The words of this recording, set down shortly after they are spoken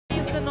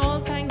praise and all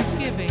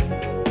thanksgiving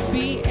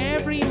be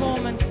every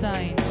moment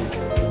thine.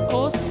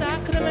 O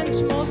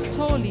sacrament most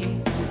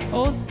holy,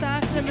 O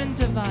sacrament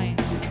divine,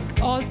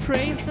 all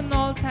praise and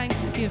all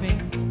thanksgiving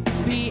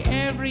be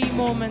every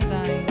moment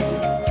thine.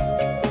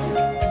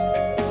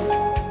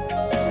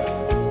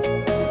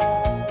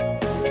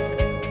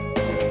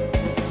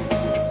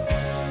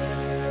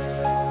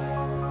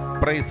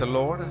 Praise the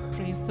Lord.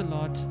 Praise the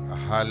Lord.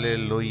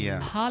 Hallelujah.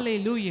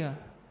 Hallelujah.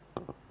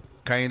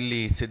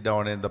 Kindly sit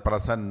down in the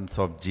presence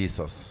of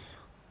Jesus.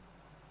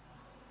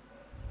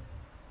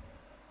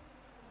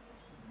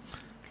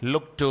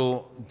 Look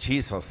to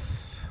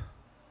Jesus.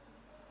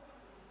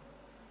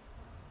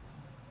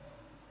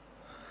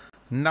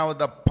 Now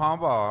the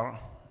power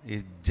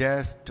is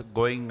just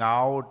going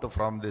out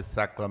from this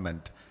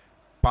sacrament.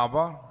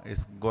 Power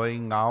is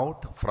going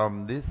out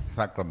from this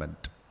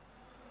sacrament.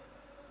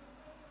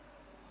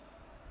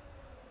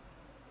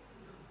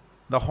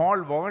 The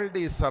whole world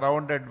is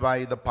surrounded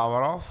by the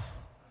power of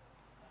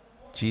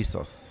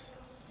Jesus.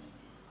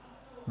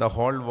 The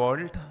whole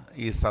world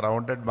is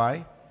surrounded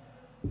by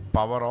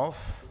power of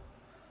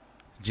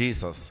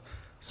Jesus.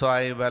 So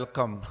I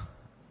welcome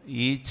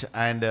each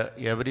and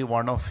every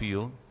one of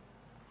you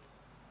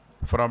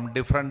from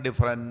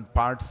different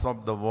parts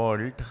of the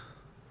world,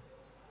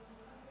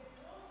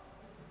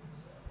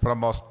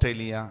 from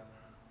Australia,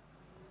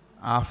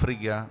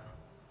 Africa,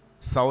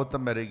 South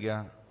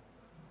America,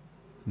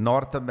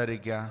 North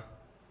America,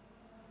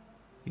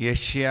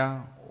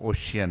 Asia,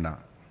 Oceania.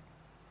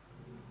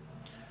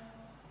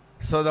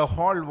 So the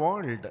whole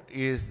world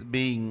is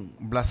being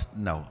blessed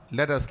now.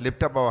 Let us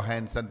lift up our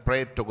hands and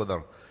pray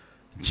together.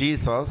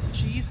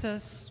 Jesus,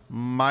 Jesus,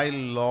 my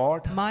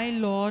Lord, my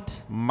Lord,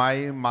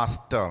 my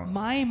Master,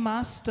 my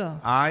Master,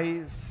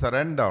 I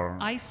surrender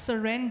I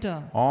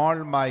surrender all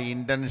my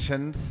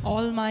intentions,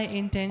 all my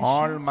intentions,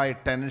 all my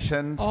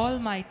tensions, all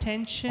my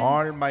tensions,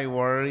 all my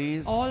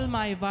worries, all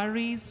my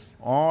worries,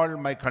 all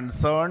my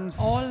concerns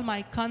all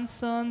my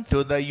concerns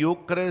to the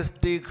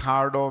Eucharistic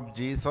heart of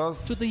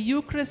Jesus, to the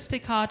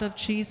Eucharistic heart of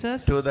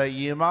Jesus, to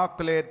the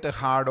Immaculate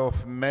heart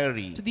of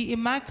Mary, to the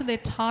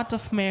Immaculate heart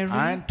of Mary,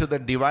 and to the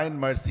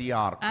Divine Mercy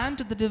Ark. and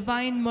to the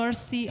Divine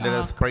Mercy Let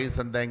us Ark. praise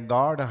and thank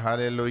God.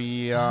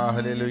 Hallelujah,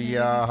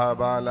 hallelujah.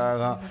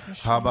 Habalaga,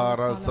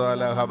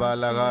 habarasala,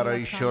 habalaga,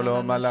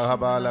 raisholo,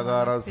 malahabalaga,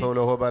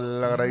 rasolo,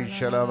 habalaga,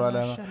 raishala,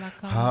 balaga,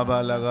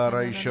 habalaga,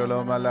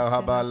 raisholo,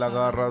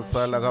 malahabalaga,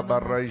 rasala,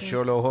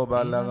 habaraisholo,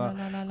 habalaga,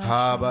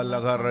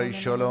 habalaga,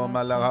 raisholo,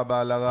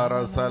 malahabalaga,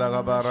 rasala,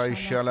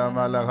 habaraishala,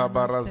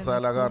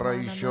 malahabarasala,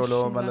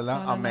 raisholo,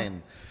 malaga.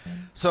 Amen.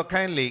 So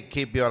kindly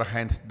keep your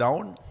hands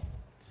down.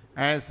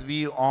 As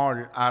we all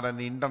are an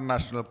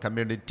international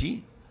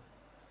community,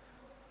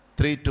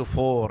 3 to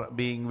 4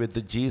 being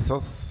with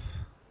Jesus,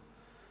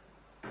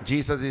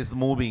 Jesus is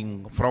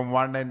moving from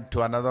one end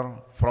to another,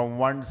 from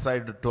one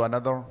side to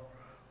another,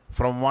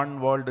 from one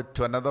world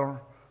to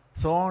another.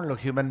 So all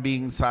human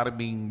beings are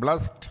being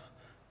blessed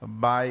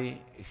by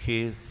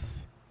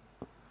His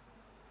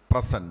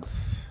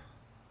presence.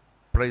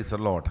 Praise the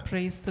Lord.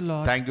 Praise the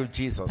Lord. Thank you,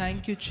 Jesus.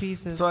 Thank you,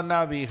 Jesus. So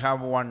now we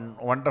have one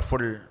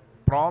wonderful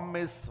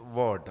promise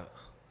word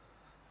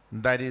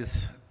that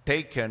is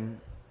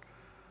taken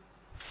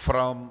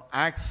from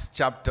Acts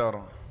chapter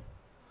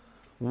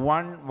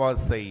 1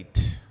 verse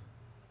 8.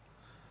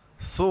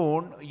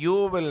 Soon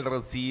you will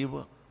receive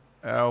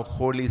a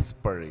Holy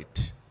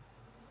Spirit.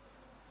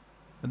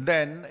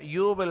 Then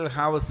you will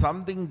have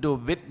something to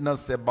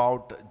witness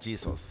about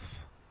Jesus.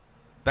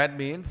 That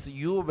means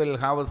you will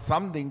have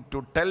something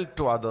to tell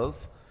to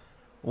others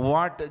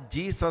what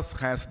Jesus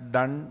has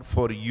done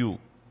for you.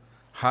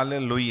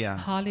 Hallelujah.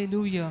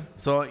 Hallelujah.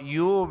 So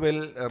you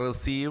will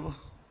receive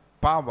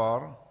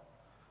power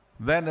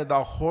when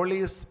the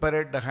Holy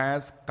Spirit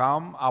has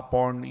come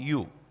upon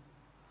you.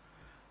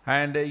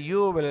 And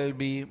you will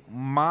be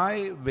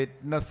my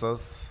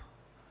witnesses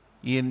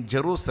in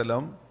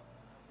Jerusalem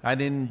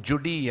and in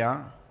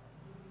Judea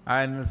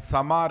and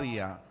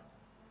Samaria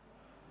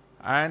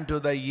and to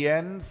the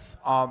ends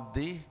of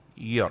the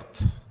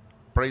earth.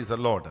 Praise the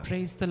Lord.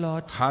 Praise the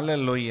Lord.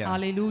 Hallelujah.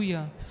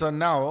 Hallelujah. So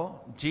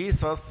now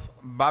Jesus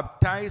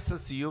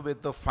baptizes you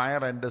with the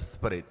fire and the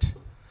Spirit.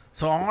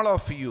 So all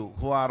of you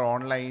who are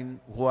online,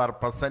 who are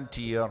present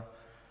here,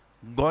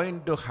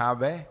 going to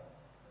have a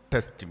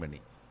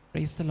testimony.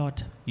 Praise the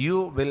Lord.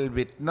 You will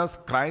witness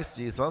Christ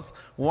Jesus,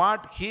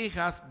 what He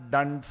has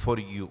done for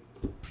you.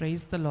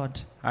 Praise the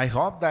Lord. I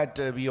hope that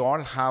we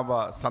all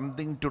have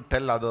something to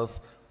tell others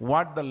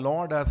what the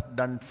Lord has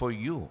done for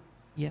you.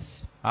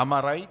 Yes. Am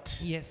I right?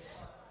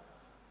 Yes.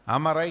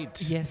 Am I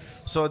right?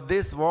 Yes. So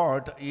this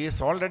word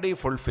is already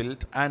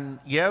fulfilled and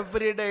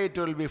every day it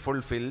will be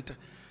fulfilled.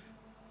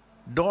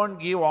 Don't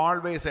give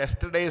always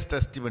yesterday's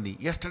testimony.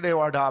 Yesterday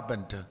what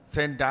happened?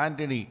 Saint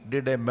Anthony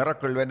did a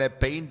miracle when a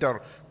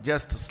painter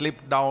just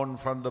slipped down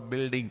from the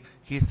building.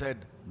 He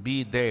said,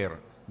 be there.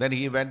 Then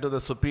he went to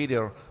the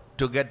superior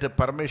to get a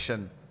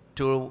permission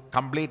to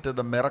complete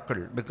the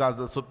miracle because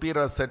the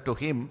superior said to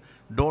him,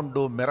 don't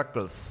do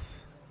miracles.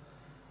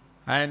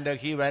 And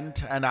he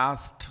went and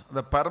asked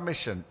the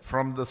permission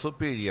from the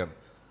superior.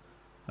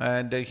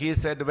 And he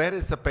said, where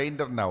is the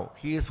painter now?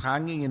 He is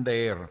hanging in the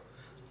air.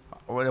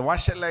 What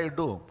shall I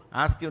do?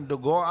 Ask him to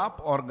go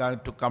up or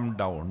to come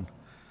down?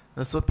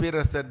 The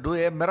superior said, do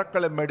a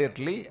miracle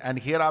immediately, and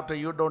hereafter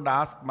you don't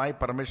ask my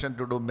permission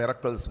to do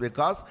miracles,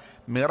 because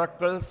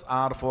miracles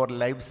are for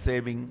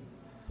life-saving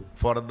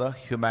for the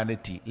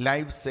humanity,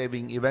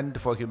 life-saving event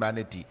for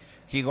humanity.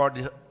 He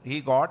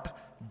got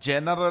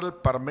general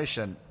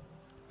permission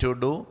to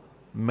do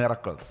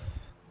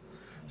miracles.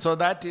 So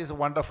that is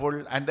wonderful,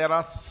 and there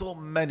are so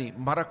many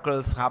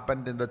miracles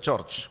happened in the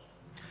church.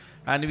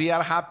 And we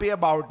are happy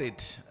about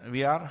it.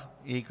 We are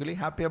equally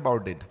happy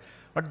about it.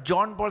 But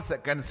John Paul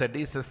II said,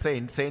 he's a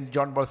saint, Saint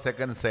John Paul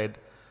II said,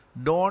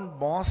 don't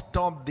boast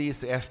of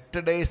this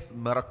yesterday's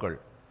miracle.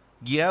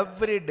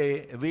 Every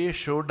day we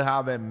should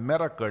have a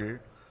miracle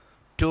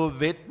to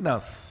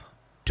witness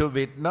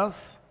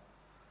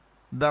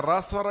the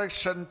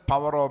resurrection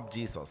power of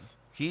Jesus.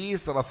 He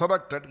is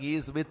resurrected, he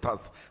is with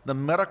us. The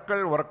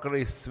miracle worker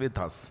is with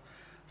us.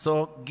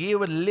 So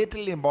give a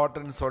little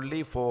importance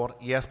only for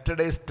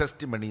yesterday's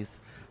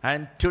testimonies,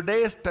 and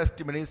today's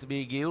testimonies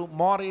we give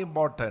more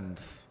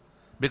importance,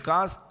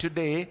 because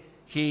today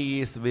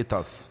he is with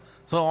us.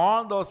 So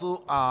all those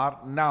who are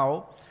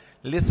now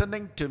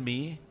listening to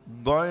me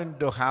going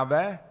to have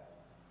a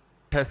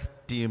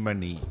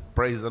testimony.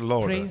 Praise the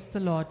Lord. Praise the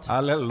Lord.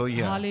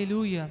 Hallelujah.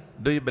 Hallelujah.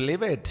 Do you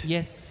believe it?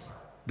 Yes.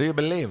 Do you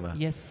believe?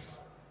 Yes.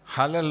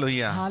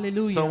 Hallelujah.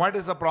 Hallelujah. So what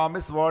is the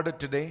promise word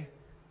today?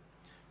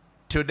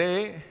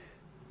 Today,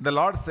 the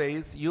Lord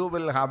says you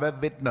will have a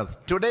witness.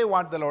 Today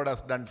what the Lord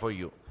has done for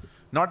you.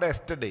 Not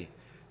yesterday.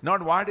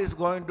 Not what is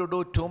going to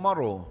do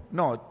tomorrow.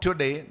 No,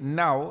 today,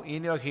 now,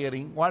 in your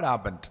hearing, what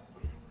happened?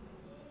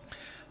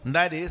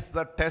 That is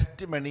the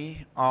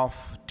testimony of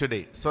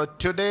today. So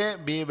today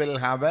we will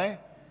have a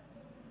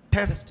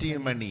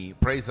testimony.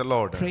 Praise the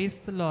Lord. Praise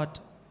the Lord.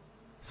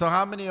 So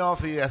how many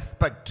of you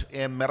expect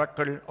a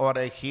miracle or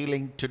a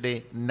healing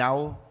today,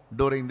 now,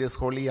 during this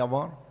holy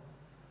hour?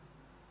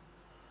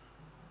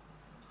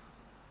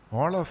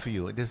 All of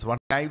you. It is one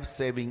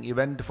life-saving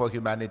event for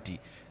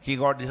humanity. He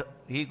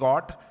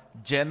got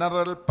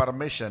general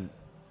permission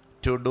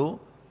to do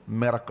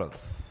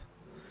miracles.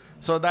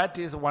 So that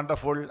is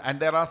wonderful, and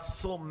there are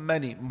so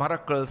many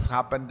miracles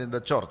happened in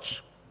the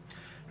church.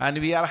 And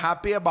we are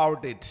happy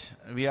about it.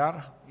 We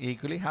are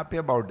equally happy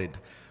about it.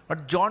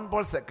 But John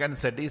Paul II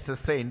said, he's a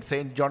saint,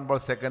 Saint John Paul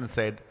II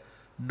said,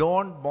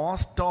 don't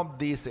boast of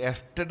this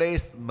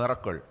yesterday's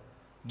miracle.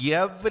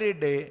 Every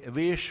day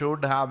we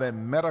should have a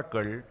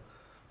miracle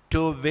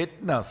to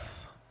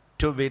witness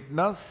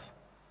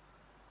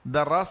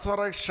the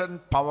resurrection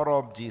power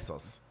of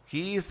Jesus.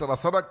 He is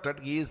resurrected,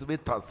 he is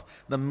with us.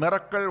 The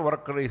miracle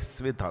worker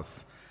is with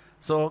us.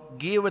 So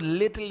give a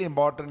little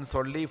importance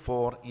only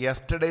for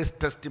yesterday's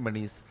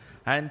testimonies,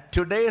 and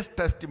today's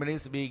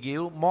testimonies we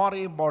give more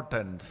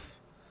importance,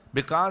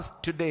 because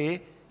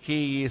today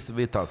he is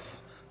with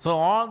us. So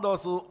all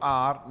those who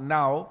are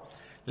now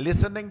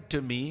listening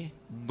to me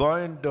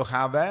going to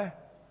have a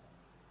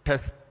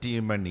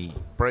testimony.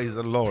 Praise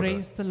the Lord.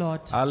 Praise the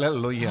Lord.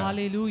 Hallelujah.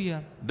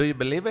 Hallelujah. Do you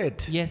believe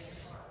it?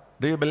 Yes.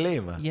 Do you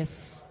believe?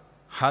 Yes.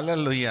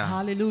 Hallelujah.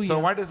 Hallelujah. So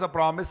what is the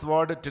promise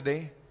word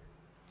today?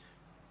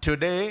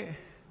 Today,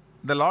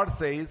 the Lord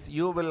says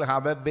you will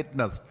have a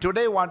witness.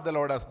 Today what the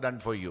Lord has done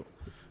for you.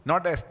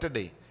 Not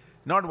yesterday.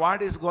 Not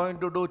what is going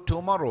to do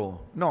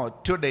tomorrow. No,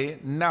 today,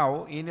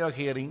 now, in your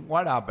hearing,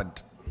 what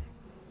happened?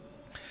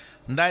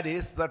 That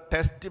is the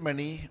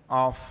testimony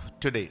of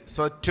today.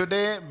 So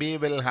today we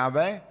will have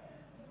a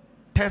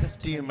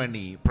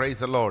testimony. Praise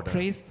the Lord.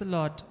 Praise the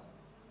Lord.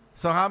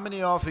 So how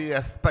many of you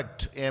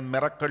expect a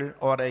miracle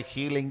or a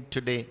healing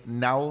today,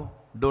 now,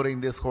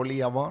 during this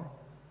holy hour?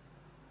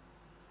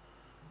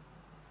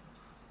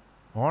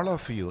 All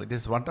of you. It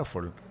is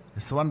wonderful.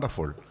 It's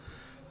wonderful.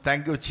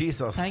 Thank you,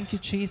 Jesus. Thank you,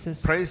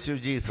 Jesus. Praise you,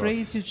 Jesus.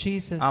 Praise you,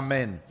 Jesus.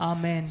 Amen.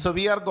 Amen. So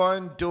we are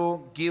going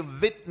to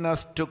give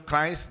witness to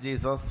Christ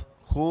Jesus,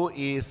 who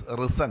is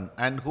risen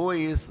and who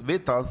is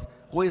with us,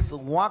 who is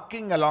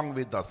walking along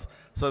with us.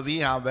 So we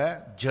have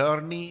a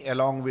journey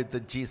along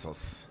with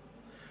Jesus.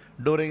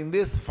 During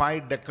these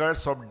 5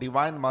 decades of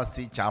Divine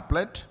Mercy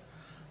Chaplet,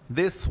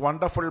 this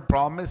wonderful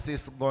promise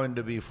is going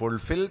to be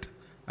fulfilled,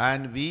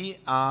 and we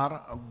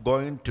are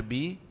going to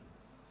be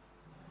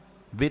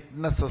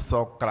witnesses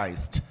of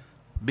Christ.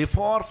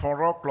 Before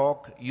 4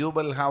 o'clock, you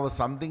will have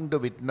something to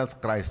witness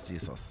Christ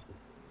Jesus.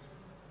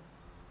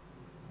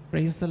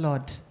 Praise the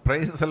Lord.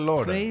 Praise the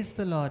Lord. Praise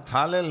the Lord.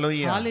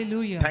 Hallelujah.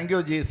 Hallelujah. Thank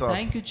you, Jesus.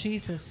 Thank you,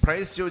 Jesus.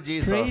 Praise you,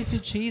 Jesus. Praise you,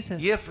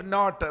 Jesus. If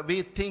not,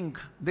 we think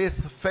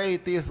this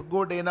faith is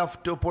good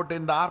enough to put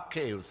in the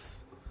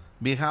archives.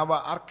 We have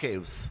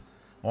archives.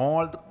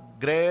 All the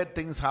great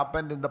things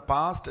happened in the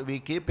past, we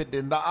keep it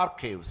in the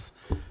archives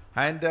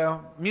and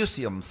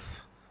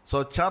museums.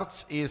 So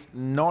church is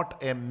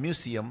not a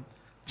museum.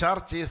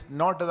 Church is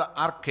not the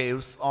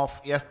archives of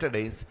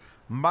yesterdays,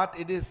 but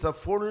it is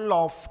full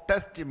of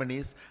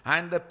testimonies,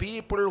 and the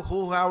people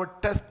who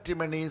have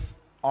testimonies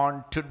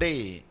on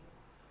today.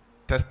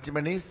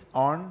 testimonies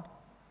on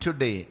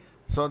today.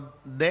 So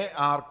they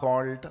are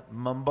called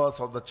members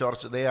of the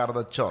church. They are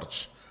the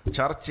church.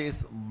 Church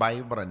is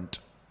vibrant.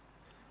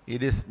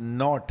 It is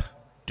not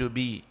to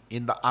be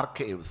in the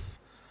archives.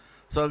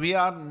 So we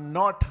are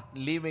not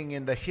living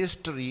in the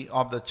history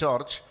of the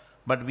church,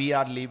 but we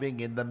are living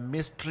in the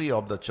mystery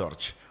of the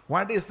church.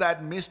 What is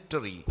that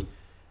mystery?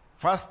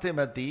 1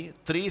 Timothy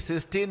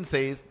 3:16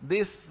 says,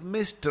 this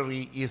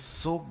mystery is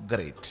so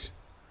great.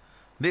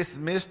 This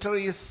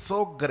mystery is so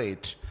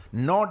great.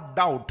 No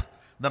doubt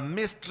the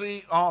mystery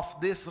of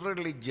this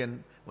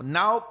religion.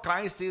 Now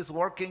Christ is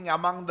working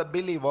among the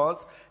believers,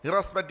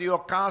 irrespective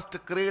of caste,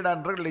 creed,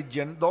 and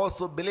religion. Those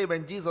who believe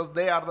in Jesus,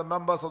 they are the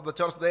members of the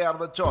church. They are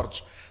the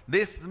church.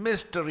 This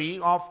mystery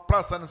of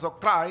presence of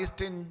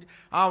Christ in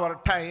our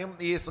time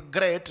is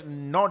great.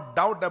 No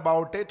doubt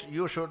about it.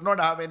 You should not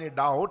have any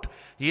doubt.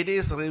 It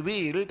is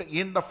revealed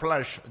in the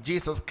flesh.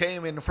 Jesus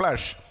came in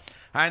flesh.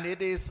 And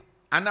it is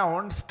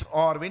announced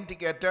or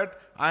vindicated,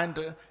 and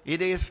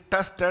it is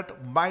tested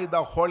by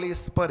the Holy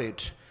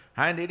Spirit,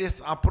 and it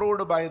is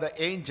approved by the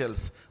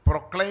angels,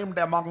 proclaimed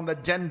among the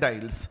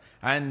Gentiles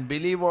and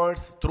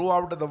believers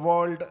throughout the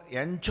world,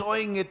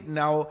 enjoying it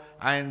now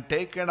and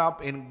taken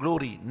up in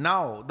glory.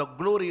 Now the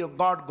glory of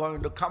God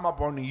going to come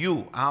upon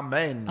you.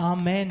 Amen.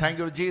 Amen. Thank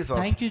you, Jesus.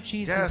 Thank you,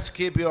 Jesus. Just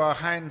keep your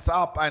hands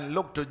up and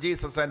look to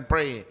Jesus and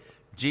pray.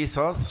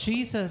 Jesus,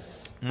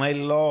 Jesus, my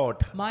Lord,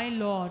 my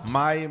Lord,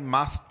 my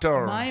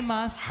Master,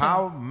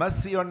 have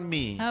mercy on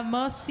me. Have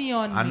mercy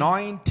on me.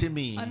 Anoint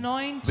me.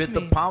 Anoint with me.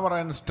 the power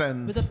and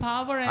strength. With the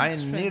power and I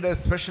strength. need a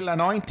special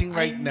anointing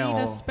right now. I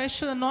need a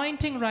special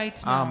anointing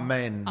right now.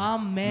 Amen.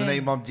 Amen. In the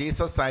name of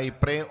Jesus, I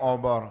pray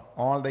over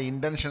all the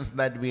intentions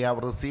that we have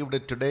received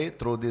today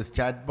through this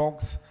chat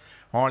box.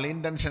 All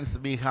intentions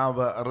we have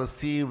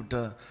received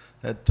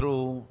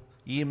through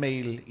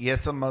email,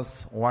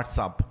 SMS,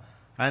 WhatsApp.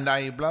 And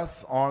I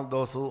bless all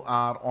those who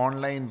are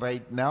online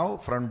right now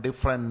from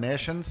different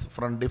nations,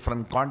 from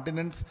different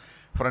continents,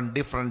 from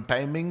different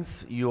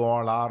timings. You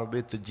all are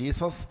with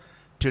Jesus.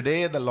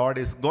 Today the Lord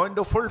is going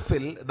to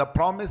fulfill the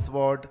promised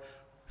word.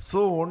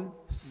 Soon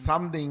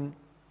something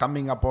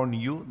coming upon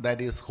you,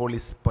 that is Holy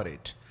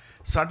Spirit.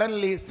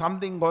 Suddenly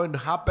something going to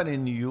happen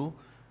in you.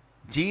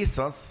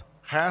 Jesus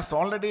has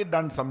already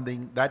done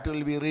something that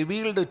will be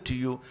revealed to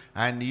you,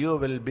 and you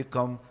will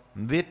become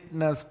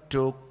witness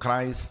to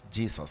Christ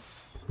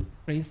Jesus.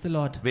 Praise the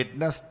Lord.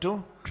 Witness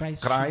to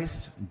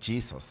Christ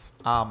Jesus.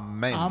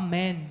 Amen.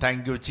 Amen.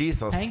 Thank you,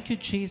 Jesus. Thank you,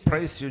 Jesus.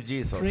 Praise you,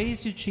 Jesus.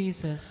 Praise you,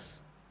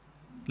 Jesus.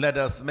 Let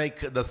us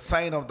make the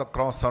sign of the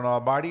cross on our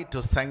body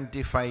to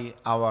sanctify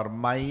our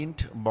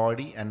mind,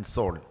 body, and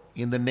soul.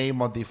 In the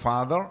name of the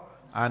Father,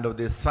 and of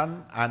the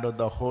Son, and of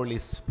the Holy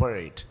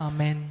Spirit.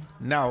 Amen.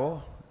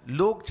 Now,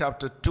 Luke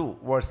chapter 2,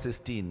 verse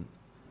 16.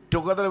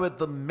 Together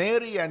with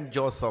Mary and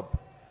Joseph,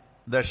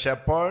 the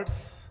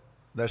shepherds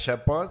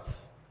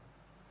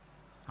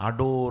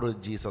adore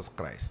Jesus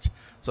Christ.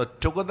 So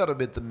together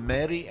with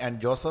Mary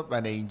and Joseph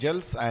and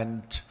angels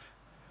and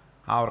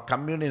our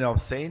communion of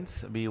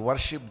saints, we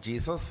worship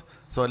Jesus.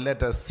 So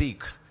let us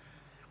seek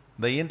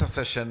the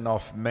intercession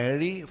of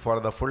Mary for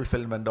the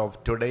fulfillment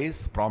of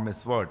today's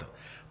promised word.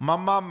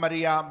 Mama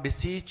Maria,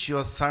 beseech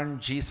your son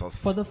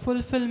Jesus. For the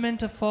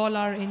fulfillment of all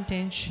our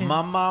intentions.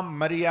 Mama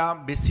Maria,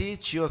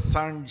 beseech your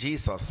son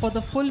Jesus. For the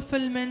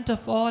fulfillment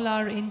of all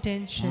our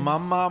intentions.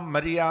 Mama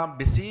Maria,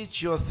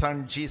 beseech your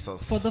son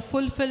Jesus. For the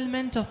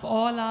fulfillment of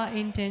all our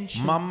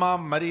intentions. Mama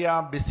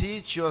Maria,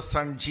 beseech your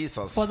son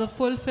Jesus. For the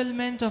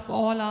fulfillment of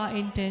all our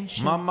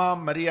intentions. Mama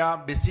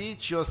Maria,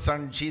 beseech your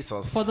son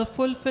Jesus. For the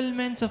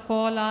fulfillment of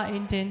all our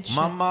intentions.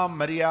 Mama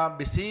Maria,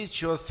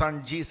 beseech your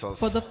son Jesus.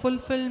 For the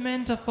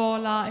fulfillment of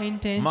all our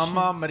intentions.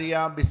 Mama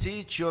Maria,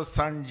 beseech your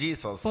son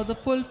Jesus. For the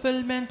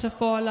fulfillment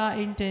of all our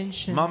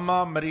intentions.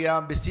 Mama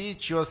Maria,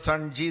 beseech your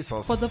son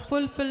Jesus. For the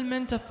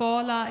fulfillment of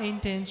all our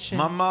intentions.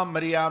 Mama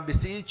Maria,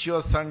 beseech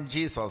your son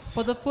Jesus.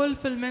 For the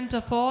fulfillment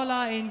of all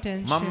our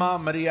intentions. Mama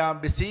Maria,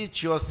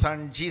 beseech your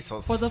son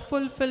Jesus. For the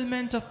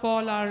fulfillment of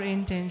all our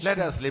intentions. Let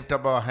us lift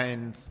up our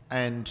hands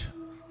and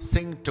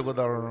sing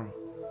together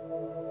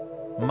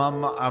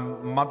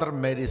Mother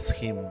Mary's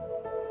hymn.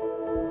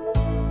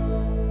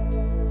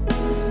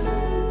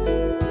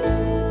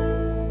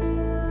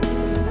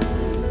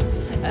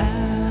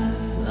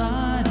 As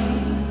I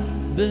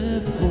kneel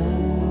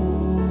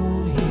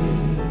before you,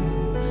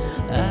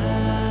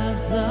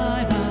 as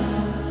I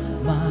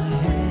bow my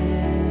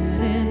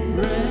head in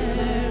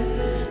prayer,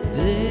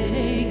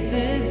 take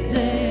this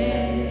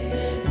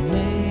day,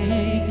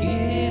 make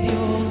it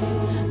yours,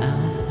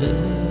 and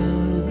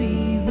fill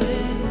me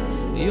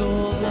with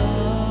your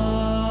love.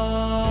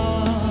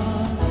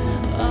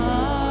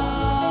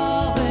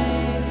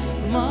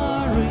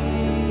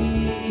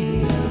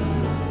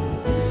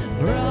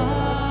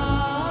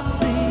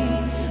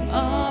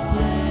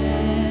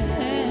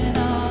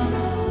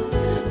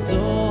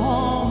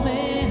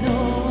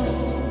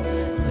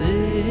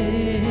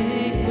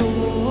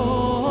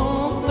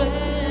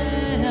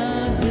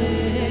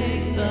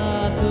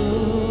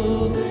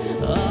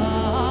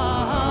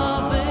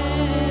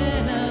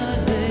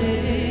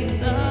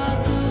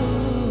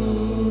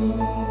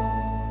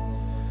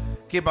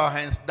 Keep our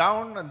hands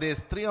down. This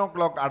 3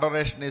 o'clock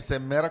adoration is a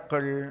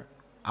miracle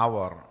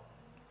hour.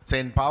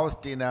 Saint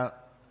Faustina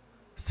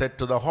said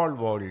to the whole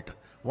world,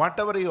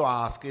 whatever you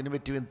ask in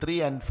between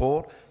 3 and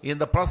 4, in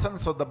the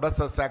presence of the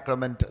Blessed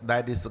Sacrament,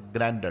 that is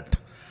granted.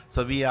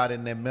 So we are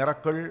in a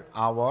miracle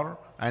hour,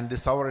 and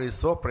this hour is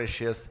so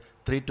precious.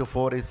 3 to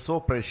 4 is so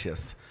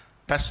precious.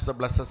 Touch the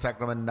Blessed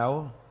Sacrament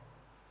now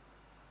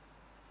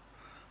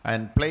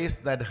and place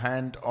that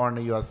hand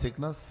on your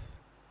sickness.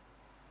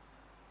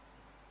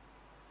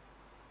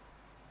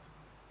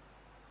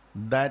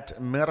 That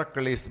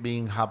miracle is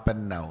being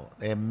happened now.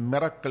 A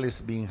miracle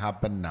is being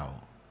happened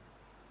now.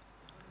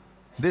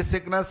 This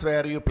sickness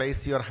where you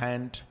place your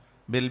hand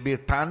will be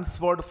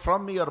transferred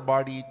from your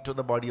body to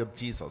the body of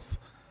Jesus.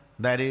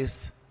 That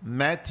is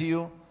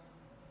Matthew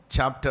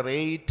chapter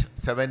 8,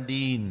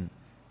 17.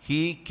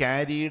 He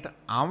carried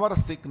our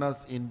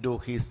sickness into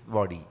his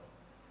body.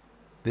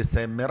 This is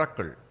a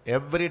miracle.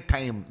 Every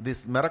time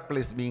this miracle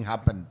is being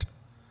happened.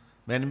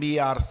 When we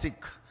are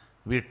sick,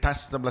 we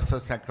touch the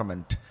Blessed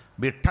Sacrament.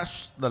 We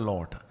touch the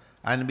Lord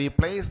and we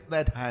place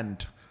that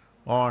hand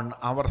on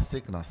our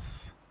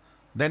sickness.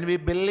 Then we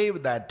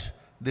believe that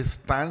this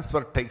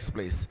transfer takes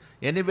place.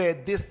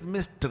 Anyway, this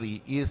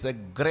mystery is a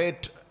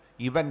great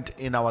event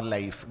in our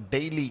life,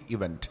 daily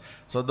event.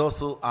 So those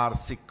who are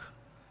sick,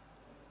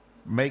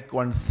 make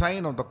one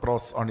sign of the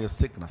cross on your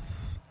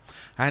sickness.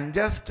 And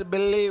just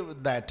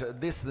believe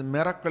that this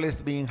miracle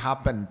is being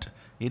happened.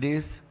 It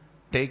is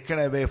taken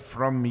away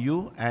from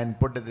you and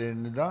put it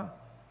in the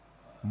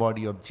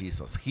body of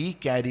Jesus. He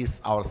carries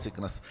our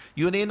sickness.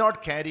 You need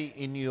not carry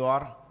in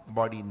your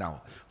body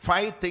now.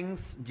 5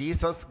 things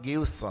Jesus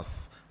gives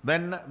us.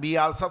 When we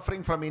are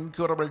suffering from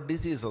incurable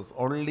diseases,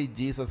 only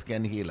Jesus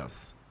can heal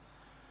us.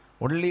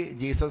 Only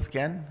Jesus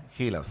can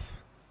heal us.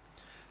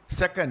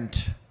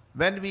 Second,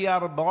 when we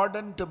are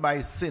burdened by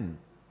sin,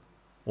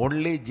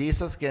 only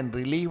Jesus can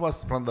relieve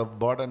us from the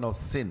burden of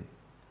sin.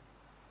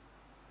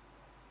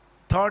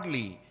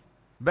 Thirdly,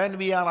 when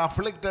we are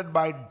afflicted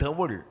by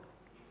devil,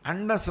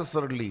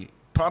 unnecessarily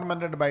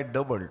tormented by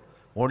devil,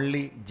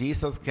 only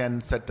Jesus can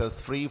set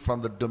us free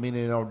from the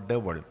dominion of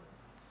devil.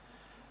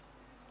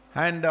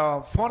 And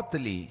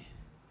fourthly,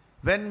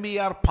 when we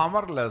are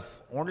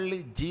powerless,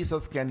 only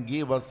Jesus can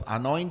give us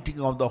anointing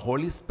of the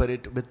Holy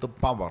Spirit with the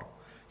power.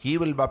 He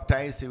will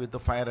baptize you with the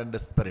fire and the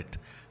Spirit.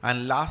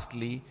 And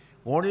lastly,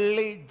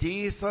 only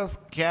Jesus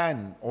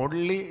can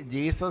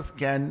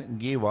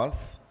give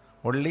us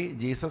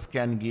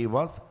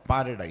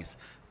paradise.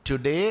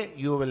 Today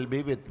you will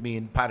be with me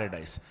in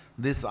paradise.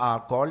 These are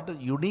called the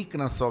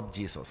uniqueness of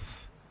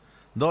Jesus.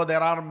 Though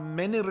there are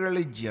many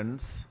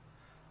religions,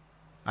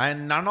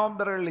 and none of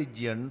the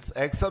religions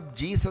except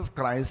Jesus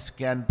Christ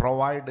can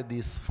provide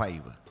these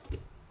 5.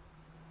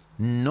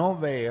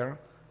 Nowhere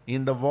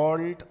in the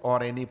world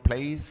or any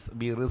place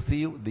we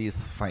receive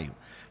these 5.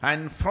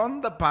 And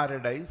from the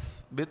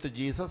paradise with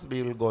Jesus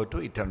we will go to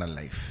eternal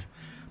life.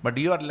 But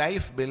your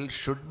life bill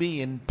should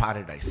be in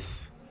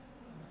paradise.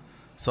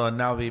 So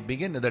now we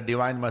begin the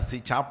Divine Mercy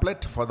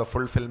Chaplet for the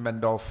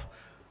fulfillment of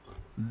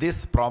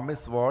this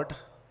promised word.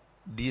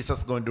 Jesus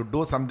is going to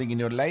do something in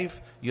your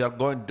life. You are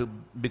going to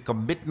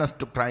become witness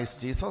to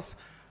Christ Jesus,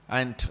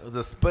 and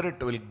the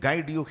Spirit will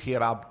guide you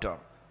hereafter.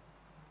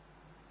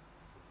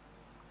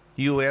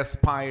 You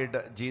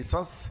aspired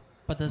Jesus,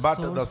 but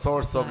the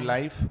source of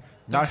life,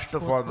 gushed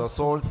for the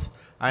souls,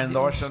 and the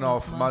ocean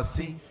of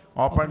mercy,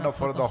 opened up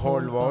for the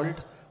whole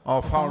world,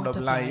 of fount of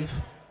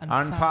life,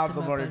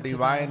 unfathomable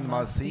divine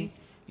mercy,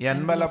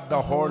 envelop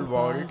the whole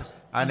world,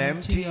 and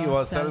empty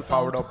yourself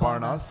out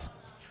upon us.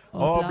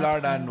 O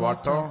blood and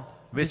water,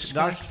 which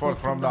gushed forth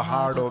from the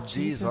heart of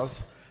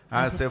Jesus,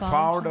 as a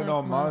fountain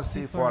of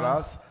mercy for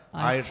us,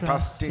 I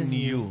trust in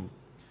you.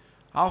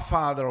 Our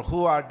Father,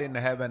 who art in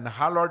heaven,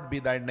 hallowed be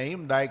thy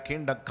name. Thy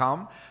kingdom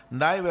come,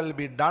 thy will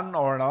be done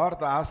on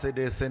earth as it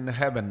is in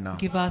heaven.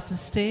 Give us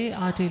this day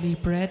our daily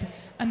bread,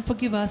 and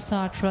forgive us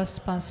our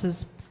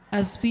trespasses,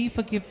 as we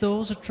forgive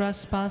those who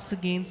trespass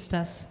against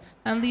us.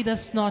 And lead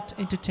us not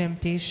into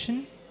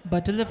temptation,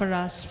 but deliver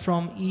us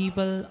from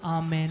evil.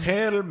 Amen.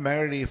 Hail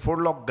Mary,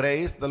 full of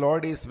grace, the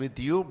Lord is with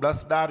you.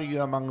 Blessed are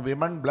you among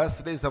women.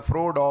 Blessed is the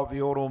fruit of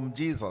your womb,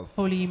 Jesus.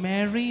 Holy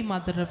Mary,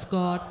 Mother of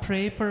God,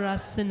 pray for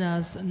us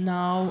sinners,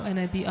 now and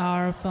at the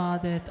hour of our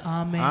death.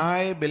 Amen.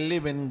 I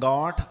believe in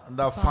God,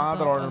 the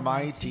Father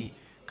Almighty,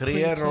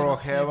 creator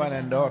of heaven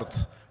and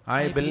earth.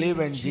 I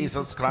believe in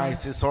Jesus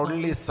Christ, his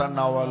only Son,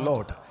 our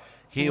Lord.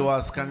 He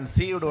was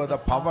conceived with the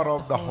power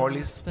of the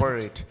Holy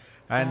Spirit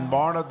and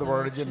born of the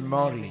Virgin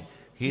Mary.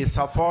 He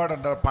suffered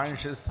under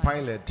Pontius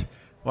Pilate,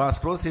 was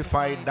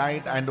crucified,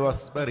 died, and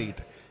was buried.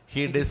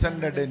 He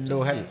descended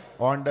into hell.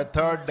 On the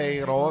 3rd day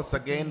he rose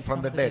again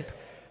from the dead.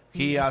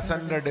 He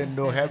ascended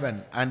into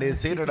heaven and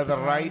is seated at the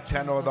right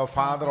hand of the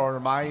Father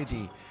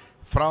Almighty.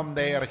 From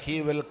there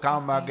he will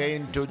come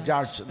again to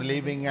judge the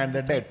living and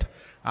the dead.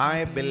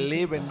 I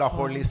believe in the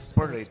Holy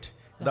Spirit,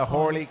 the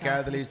Holy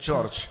Catholic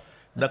Church,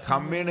 the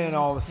communion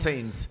of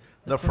saints,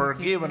 the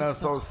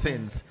forgiveness of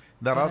sins,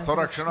 the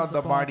resurrection of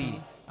the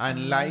body,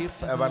 and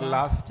life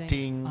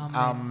everlasting.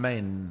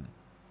 Amen.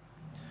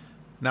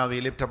 Now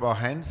we lift up our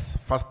hands.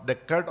 First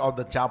decade of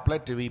the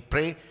chaplet, we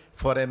pray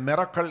for a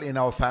miracle in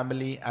our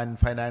family and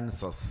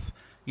finances.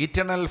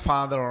 Eternal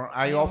Father,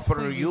 I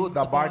offer you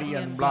the body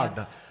and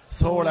blood,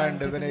 soul and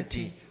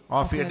divinity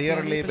of your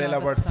dearly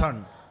beloved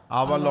Son,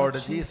 our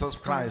Lord Jesus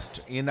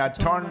Christ, in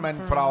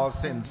atonement for our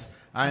sins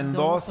and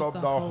those of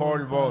the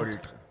whole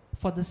world.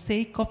 For the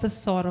sake of his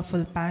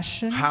sorrowful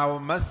passion,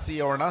 have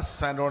mercy on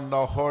us and on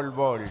the whole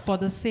world. For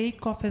the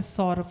sake of his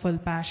sorrowful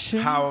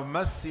passion, have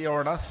mercy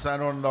on us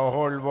and on the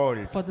whole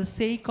world. For the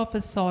sake of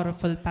his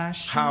sorrowful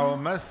passion, have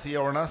mercy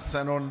on us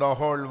and on the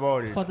whole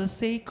world. For the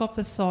sake of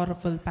his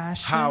sorrowful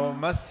passion, have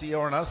mercy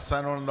on us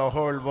and on the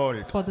whole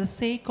world. For the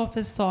sake of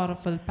his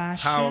sorrowful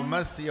passion, have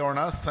mercy on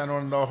us and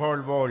on the whole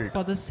world.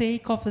 For the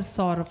sake of his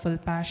sorrowful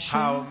passion,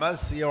 have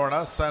mercy on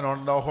us and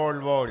on the whole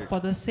world.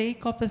 For the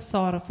sake of his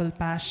sorrowful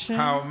passion,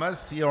 have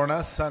mercy on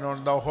us and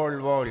on the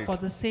whole world. For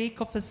the sake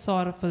of his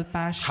sorrowful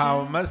passion,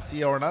 have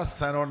mercy on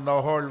us and on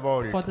the whole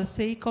world. For the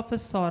sake of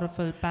his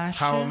sorrowful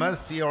passion, have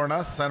mercy on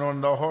us and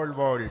on the whole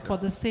world. For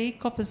the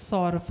sake of his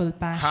sorrowful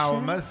passion,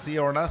 have mercy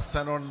on us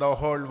and on the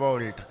whole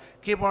world.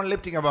 Keep on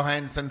lifting up our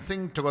hands and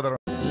sing together.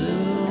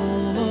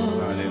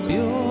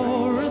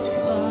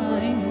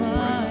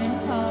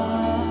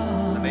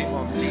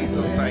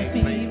 I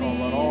pray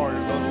over all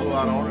those who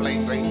are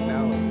online right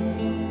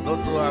now,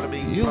 those who are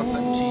being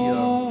present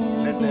here.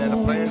 Let their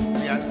prayers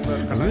be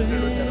answered,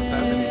 connected with their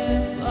family.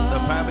 The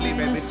family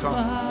may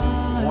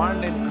become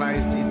one in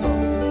Christ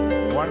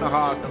Jesus, one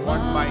heart,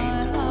 one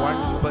mind,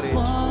 one spirit,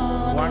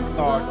 one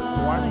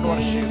God, one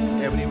worship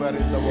everywhere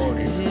in the world.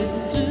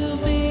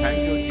 Thank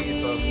you,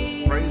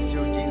 Jesus. Praise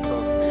you,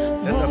 Jesus.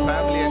 Let the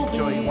family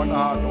enjoy one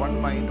heart,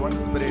 one mind, one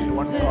spirit,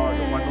 one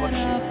God, one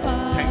worship.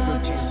 Thank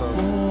you,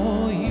 Jesus.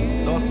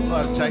 Those who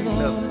are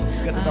childless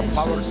get the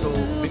power to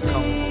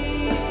become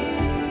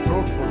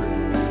fruitful.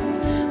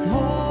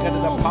 Get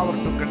the power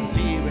to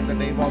conceive in the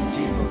name of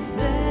Jesus.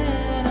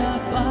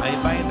 I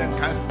bind and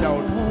cast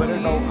out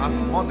spirit of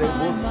asthma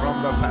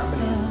from the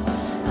families.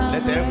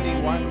 Let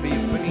everyone be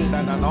filled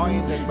and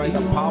anointed by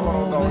the power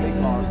of the Holy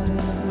Ghost.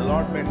 The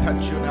Lord may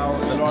touch you now.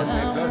 The Lord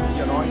may bless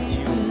you, anoint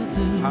you.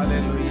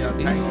 Hallelujah.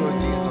 Thank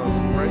you, Jesus.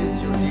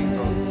 Praise you,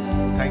 Jesus.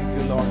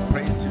 Thank you, Lord.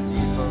 Praise you,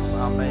 Jesus.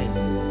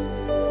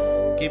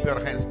 Amen. Keep your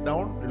hands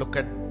down. Look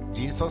at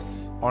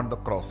Jesus on the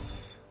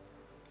cross.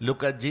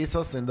 Look at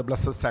Jesus in the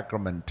Blessed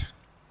Sacrament.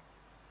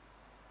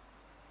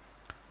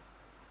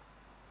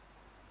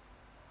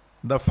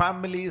 The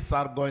families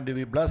are going to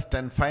be blessed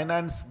and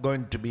finance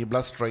going to be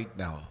blessed right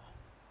now.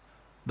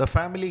 The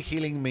family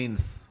healing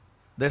means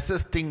the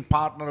assisting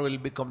partner will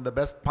become the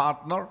best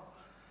partner.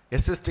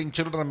 Assisting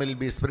children will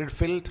be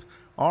spirit-filled.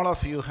 All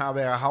of you have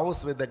a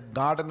house with a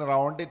garden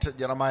around it,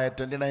 Jeremiah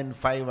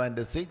 29:5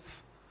 and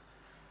 6.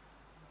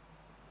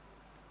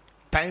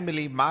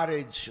 Timely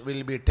marriage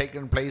will be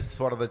taken place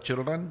for the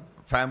children,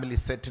 family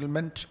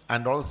settlement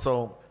and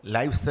also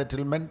life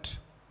settlement.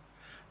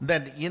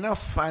 Then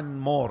enough and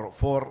more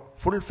for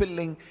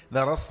fulfilling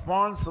the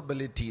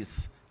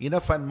responsibilities,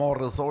 enough and more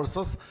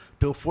resources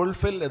to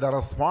fulfill the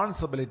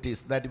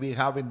responsibilities that we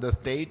have in the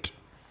state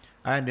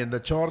and in the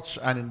church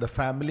and in the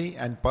family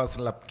and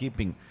personal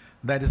upkeeping.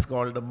 That is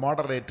called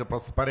moderate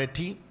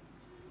prosperity,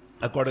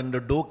 according to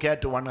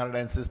Ducat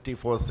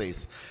 164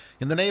 says.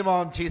 In the name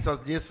of Jesus,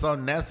 Jesus of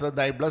Nazareth,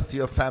 I bless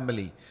your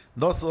family.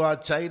 Those who are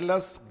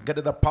childless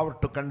get the power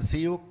to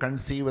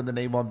conceive in the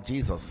name of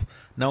Jesus.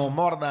 Now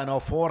more than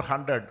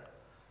 400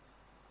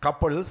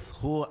 couples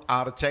who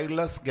are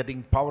childless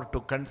getting power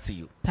to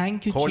conceive.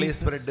 Thank you, Holy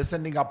Jesus. Spirit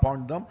descending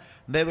upon them.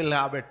 They will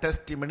have a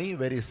testimony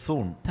very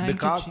soon.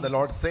 Because the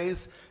Lord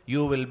says,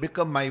 you will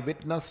become my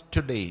witness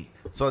today.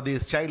 So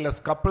these childless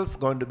couples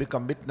going to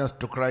become witness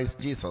to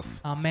Christ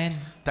Jesus. Amen.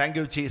 Thank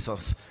you,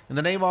 Jesus. In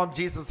the name of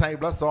Jesus, I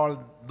bless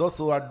all those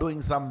who are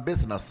doing some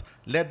business.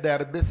 Let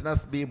their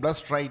business be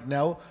blessed right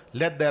now.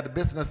 Let their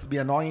business be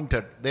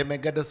anointed. They may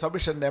get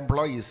sufficient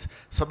employees,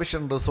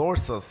 sufficient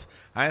resources.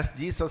 As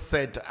Jesus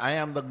said, I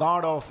am the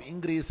God of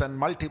increase and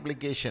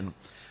multiplication.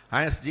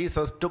 As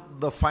Jesus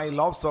took the 5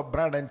 loaves of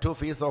bread and 2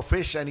 pieces of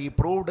fish, and he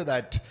proved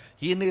that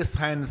in his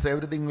hands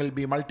everything will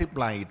be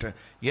multiplied,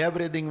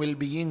 everything will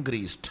be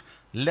increased.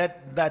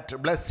 Let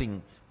that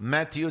blessing,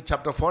 Matthew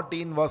chapter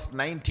 14 verse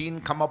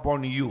 19, come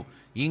upon you,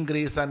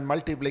 increase and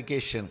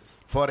multiplication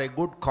for a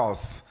good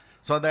cause,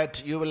 so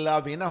that you will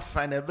have enough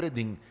and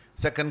everything.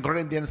 2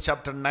 Corinthians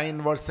chapter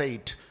 9 verse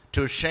 8,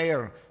 to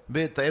share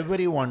with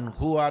everyone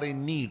who are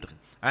in need,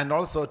 and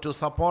also to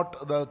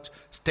support the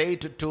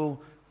state to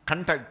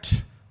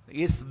conduct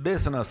its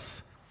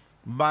business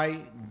by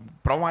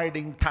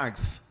providing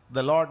tax.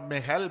 The Lord may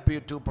help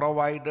you to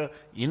provide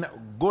in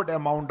good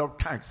amount of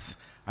tax,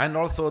 and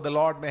also the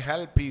Lord may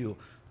help you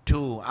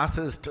to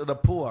assist the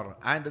poor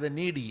and the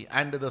needy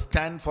and the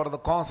stand for the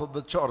cause of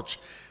the church.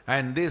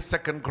 And this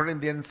 2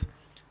 Corinthians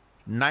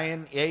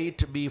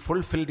 9:8 be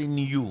fulfilled in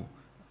you.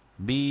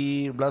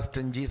 Be blessed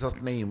in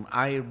Jesus' name.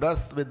 I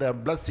bless with the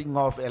blessing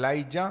of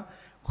Elijah,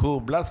 who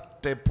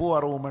blessed a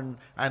poor woman,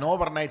 and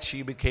overnight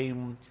she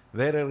became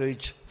very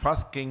rich. 1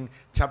 King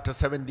chapter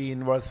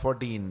 17 verse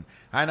 14.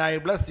 And I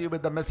bless you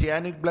with the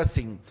messianic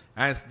blessing,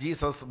 as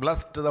Jesus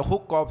blessed the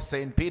hook of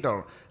St.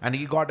 Peter, and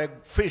he got a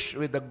fish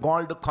with a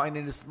gold coin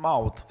in his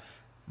mouth.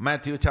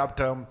 Matthew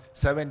chapter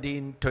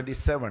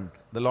 17:27.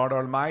 The Lord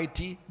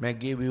Almighty may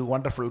give you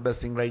wonderful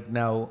blessing right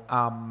now.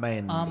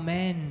 Amen.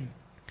 Amen.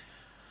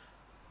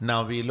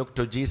 Now we look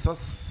to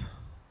Jesus.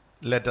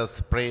 Let us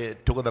pray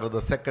together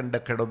the second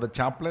decade of the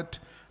chaplet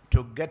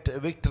to get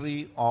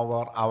victory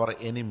over our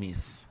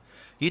enemies.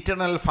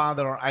 Eternal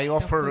Father, I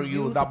offer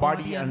you the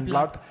body and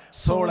blood,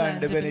 soul and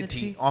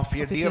divinity of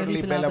your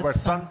dearly beloved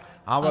Son,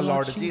 our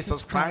Lord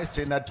Jesus Christ,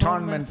 in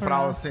atonement for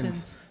our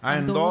sins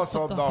and those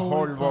of the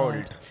whole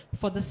world.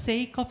 For the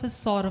sake of his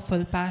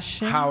sorrowful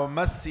passion, Have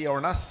mercy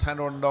on us and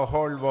on the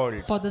whole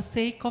world. for the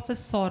sake of his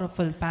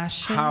sorrowful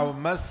passion, Have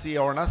mercy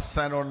on us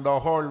and on the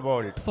whole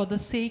world. for the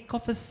sake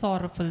of his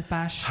sorrowful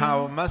passion,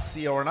 Have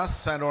mercy on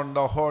us and on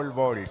the whole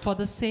world. for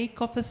the sake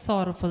of his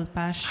sorrowful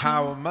passion,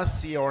 Have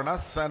mercy on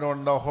us and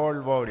on the whole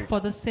world. for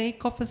the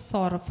sake of his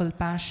sorrowful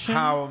passion,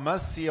 Have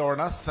mercy on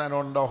us and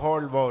on the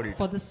whole world.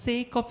 for the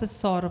sake of his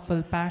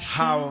sorrowful passion,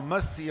 Have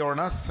mercy on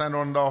us and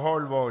on the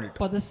whole world.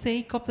 for the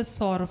sake of his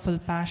sorrowful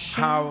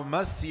passion, Have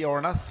mercy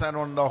on us and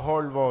on the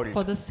whole world.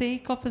 for the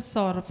sake of his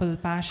sorrowful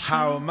passion,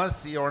 Have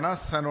mercy on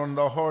us and on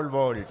the whole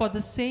world. for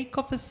the sake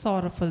of his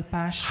sorrowful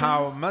passion,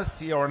 Have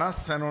mercy on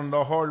us and on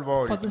the whole for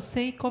world. the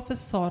sake of his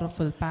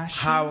sorrowful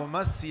passion. Have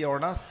mercy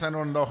on us and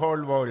on the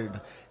whole world.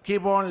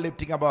 Keep on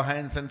lifting up our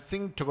hands and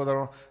sing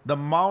together. The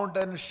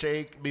mountains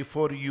shake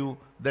before you,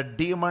 the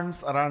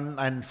demons run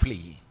and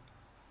flee.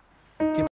 Keep